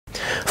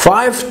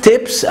5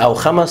 tips أو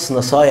 5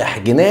 نصايح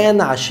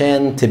جنان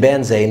عشان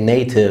تبان زي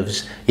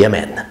النيتيفز يا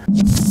مان.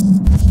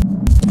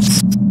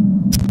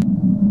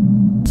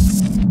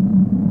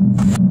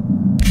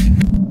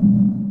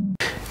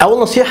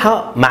 أول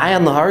نصيحة معايا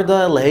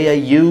النهاردة اللي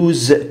هي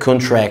use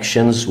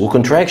contractions، و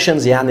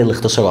contractions يعني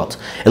الاختصارات.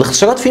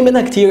 الاختصارات في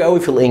منها كتير قوي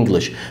في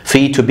الانجليش،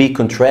 في to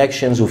be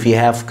contractions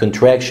وفي have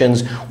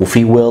contractions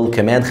وفي will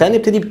كمان. خلينا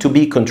نبتدي ب to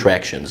be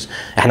contractions.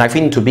 احنا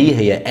عارفين to be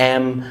هي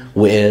am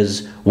و is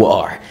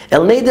و are.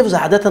 النيتيفز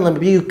عادة لما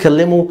بييجوا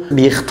يتكلموا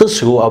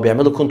بيختصروا أو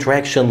بيعملوا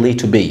contraction ل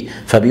to be،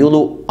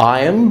 فبيقولوا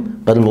I am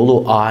بدل ما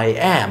يقولوا I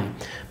am،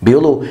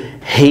 بيقولوا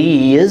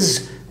he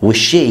is و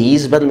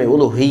she's بدل ما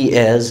يقولوا he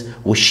is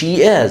و she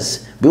is،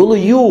 بيقولوا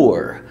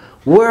you're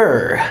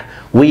were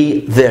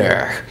we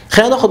there.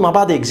 خلينا ناخد مع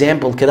بعض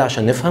example كده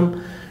عشان نفهم.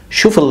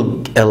 شوف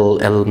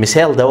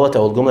المثال دوت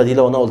او الجمله دي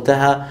لو انا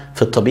قلتها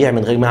في الطبيعي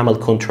من غير ما اعمل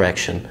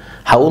contraction،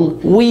 هقول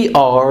we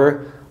are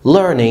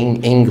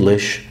learning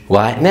English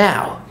right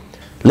now.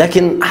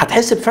 لكن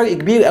هتحس بفرق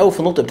كبير قوي في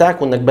النطق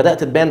بتاعك وانك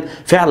بدات تبان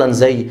فعلا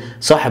زي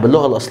صاحب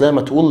اللغه الاصليه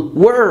ما تقول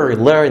we're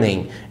learning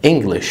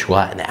English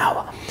right now.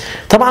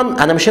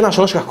 طبعا انا مش هنا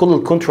عشان اشرح كل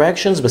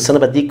الكونتراكشنز، بس انا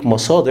بديك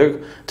مصادر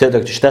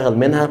تقدر تشتغل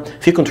منها.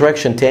 في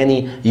كونتراكشن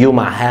تاني you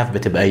مع have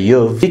بتبقى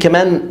you've، في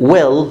كمان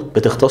will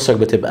بتختصر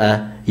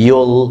بتبقى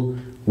you'll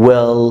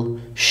will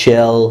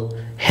shall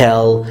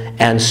hell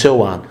and so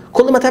on.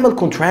 كل ما تعمل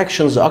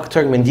contractions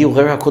اكتر من دي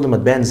وغيرها كل ما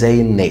تبان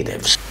زي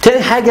النيتيفز.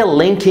 تاني حاجه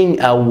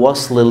linking او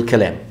وصل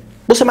الكلام.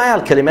 بص معايا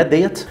على الكلمات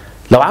ديت،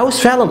 لو عاوز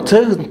فعلا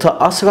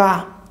تنطق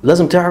اسرع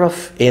لازم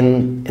تعرف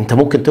ان انت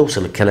ممكن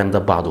توصل الكلام ده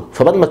ببعضه.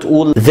 فبدل ما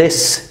تقول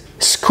this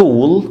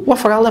school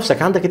وفر على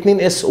نفسك، عندك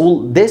 2 اس،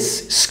 قول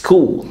this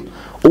school،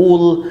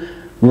 قول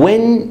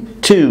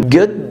went to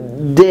good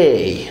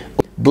day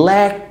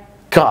black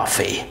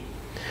coffee.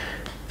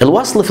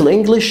 الوصل في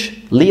الانجليش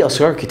ليه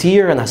اسرار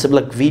كتير، انا هسيب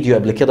لك فيديو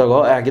قبل كده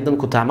رائع جدا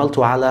كنت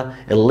عملته على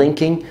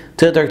اللينكينج،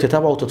 تقدر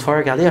تتابعه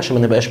وتتفرج عليه عشان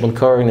ما نبقاش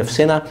بنكرر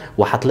نفسنا،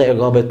 وهتلاقي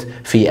الرابط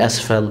في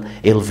اسفل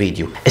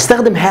الفيديو.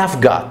 استخدم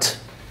have got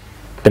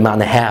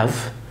بمعنى have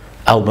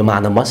او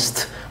بمعنى must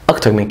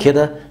اكتر من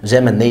كده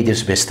زي ما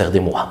النيتيفز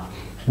بيستخدموها.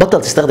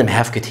 بطل تستخدم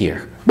have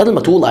كتير، بدل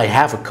ما تقول I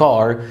have a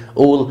car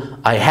قول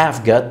I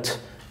have got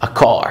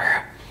a car.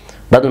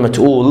 بدل ما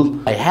تقول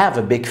I have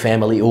a big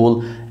family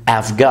قول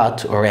I've got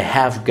or I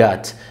have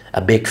got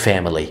a big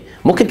family.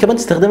 ممكن كمان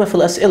تستخدمها في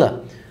الأسئلة.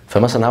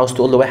 فمثلا عاوز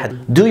تقول لواحد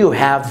do you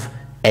have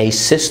a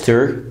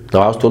sister،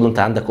 لو عاوز تقول له أنت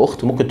عندك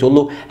أخت ممكن تقول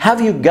له have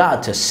you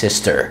got a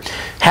sister.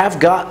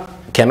 have got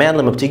كمان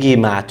لما بتيجي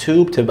مع to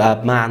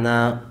بتبقى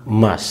بمعنى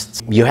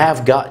must. you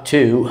have got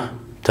to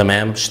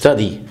تمام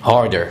study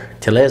harder،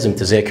 أنت لازم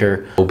تذاكر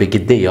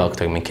وبجدية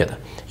أكتر من كده.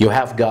 you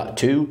have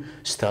got to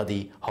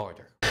study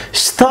harder.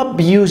 stop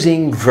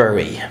using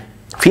very.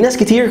 في ناس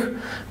كتير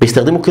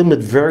بيستخدموا كلمة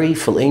very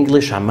في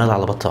الانجليش عمال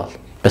على بطال،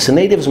 بس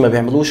النيتيفز ما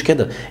بيعملوش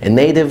كده.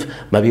 النيتيف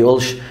ما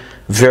بيقولش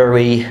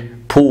very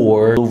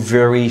poor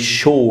very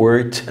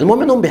short.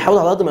 المهم انهم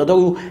بيحاولوا على قد ما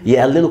يقدروا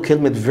يقللوا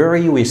كلمة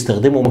very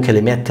ويستخدموا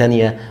كلمات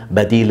تانية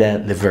بديلة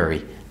ل very.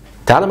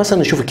 تعال مثلا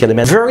نشوف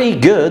الكلمات.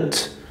 very good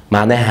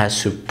معناها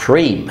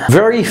supreme،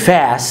 very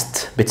fast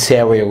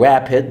بتساوي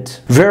rapid،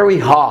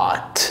 very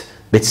hot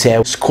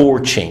بتساوي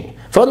scorching.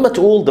 فلما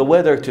تقول the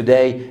weather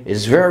today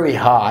is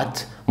very hot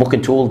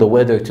ممكن تقول the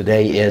weather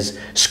today is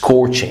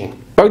scorching.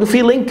 برضو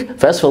في لينك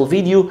في اسفل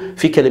الفيديو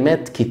في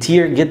كلمات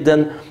كتير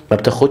جدا ما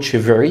بتاخدش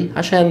very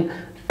عشان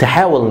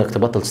تحاول انك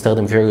تبطل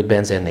تستخدم very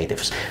وتبان زي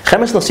النيتيفز.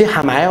 5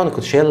 نصيحة معايا وانا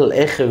كنت شايلها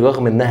للاخر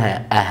رغم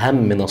انها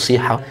اهم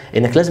نصيحة،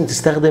 انك لازم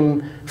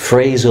تستخدم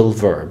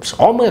phrasal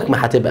verbs. عمرك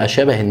ما هتبقى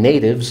شبه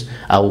النيتيفز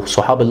او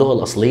صحاب اللغة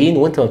الاصليين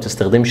وانت ما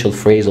بتستخدمش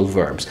الفريزال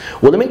verbs.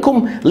 واللي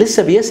منكم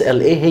لسه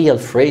بيسأل ايه هي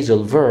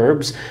الفريزال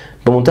verbs،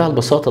 بمنتهى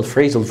البساطة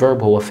الفريزال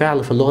فيرب هو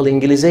فعل في اللغة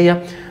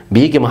الإنجليزية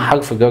بيجي مع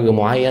حرف جر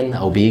معين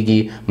أو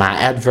بيجي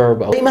مع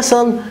adverb، أو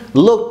مثلا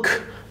look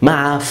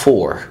مع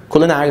for.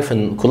 كلنا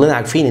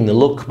عارفين إن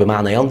look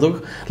بمعنى ينظر،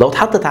 لو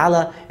اتحطت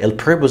على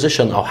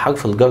البريبوزيشن أو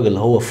حرف الجر اللي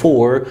هو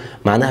for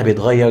معناها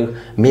بيتغير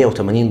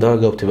 180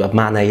 درجة وبتبقى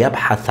بمعنى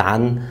يبحث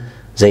عن،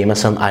 زي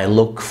مثلا I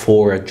look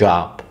for a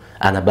job،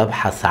 أنا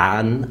ببحث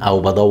عن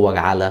أو بدور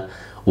على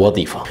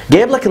وظيفة.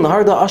 جايب لك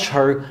النهارده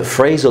اشهر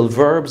phrasal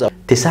verbs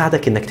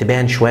تساعدك انك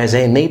تبان شويه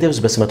زي النيتيفز،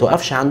 بس ما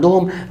توقفش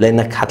عندهم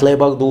لانك هتلاقي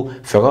برضو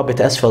في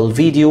رابط اسفل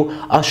الفيديو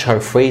اشهر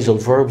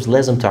phrasal verbs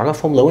لازم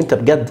تعرفهم لو انت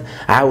بجد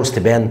عاوز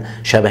تبان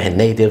شبه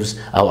النيتيفز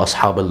او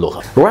اصحاب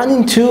اللغه. run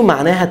into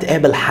معناها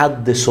تقابل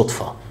حد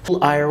صدفه.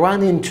 I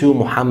run into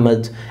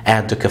محمد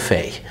at the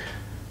cafe،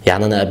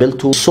 يعني انا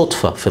قابلته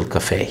صدفه في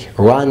الكافيه.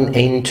 run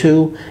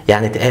into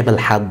يعني تقابل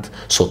حد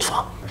صدفه.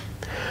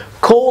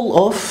 call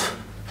off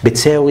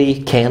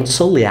بتساوي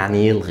cancel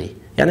يعني يلغي.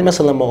 يعني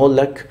مثلا لما اقول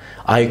لك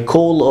I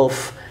call off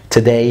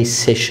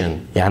today's session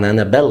يعني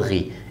انا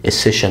بلغي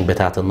السيشن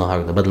بتاعت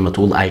النهارده بدل ما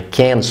تقول I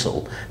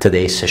cancel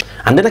today's session.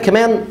 عندنا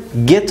كمان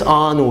get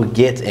on و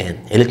get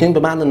in، الاتنين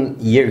بمعنى ان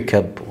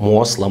يركب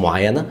مواصلة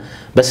معينة،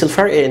 بس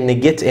الفرق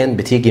ان get in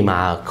بتيجي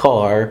مع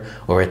car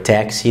or a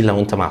taxi. لو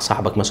انت مع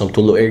صاحبك مثلا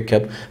تقول له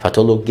اركب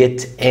فتقول له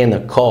get in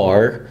a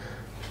car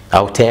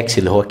او تاكسي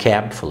اللي هو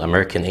كاب في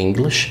الامريكان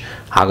انجلش،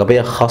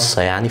 عربيه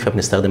خاصه يعني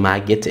فبنستخدم معاها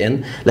جيت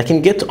ان.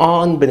 لكن جيت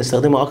اون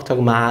بنستخدمها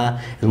اكتر مع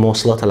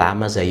المواصلات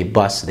العامه زي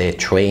باص زي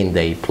ترين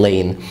زي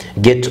بلين.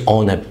 جيت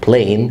اون ا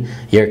بلين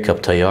يركب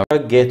طياره،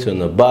 جيت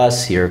اون ا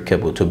باص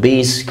يركب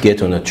اتوبيس،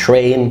 جيت اون ا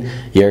ترين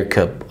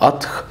يركب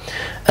قطر.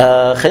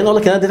 خليني اقول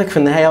لك انا اديتك في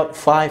النهايه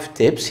 5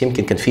 تيبس،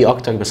 يمكن كان في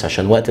اكتر بس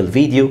عشان وقت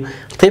الفيديو.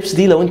 التيبس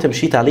دي لو انت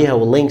مشيت عليها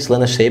واللينكس اللي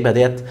انا سايبها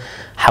ديت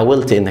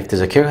حاولت انك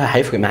تذاكرها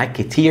هيفرق معاك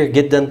كتير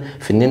جدا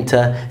في ان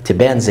انت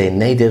تبان زي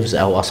النيتيفز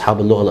او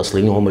اصحاب اللغه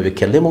الاصليين وهم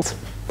بيتكلموا.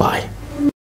 باي.